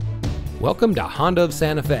Welcome to Honda of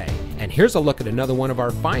Santa Fe, and here's a look at another one of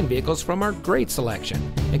our fine vehicles from our great selection.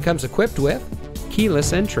 It comes equipped with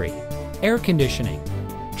keyless entry, air conditioning,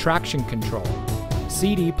 traction control,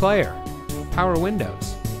 CD player, power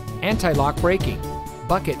windows, anti-lock braking,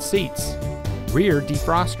 bucket seats, rear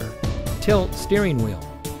defroster, tilt steering wheel,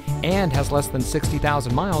 and has less than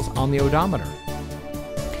 60,000 miles on the odometer.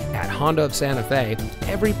 At Honda of Santa Fe,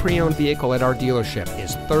 every pre-owned vehicle at our dealership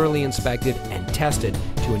is thoroughly inspected and tested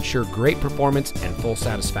to ensure great performance and full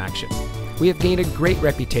satisfaction. We have gained a great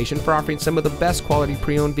reputation for offering some of the best quality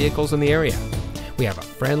pre-owned vehicles in the area. We have a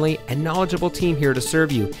friendly and knowledgeable team here to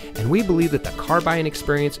serve you, and we believe that the car buying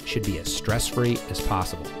experience should be as stress-free as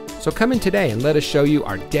possible. So come in today and let us show you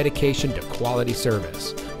our dedication to quality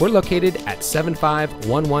service. We're located at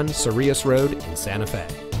 7511 Cerrillos Road in Santa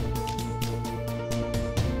Fe.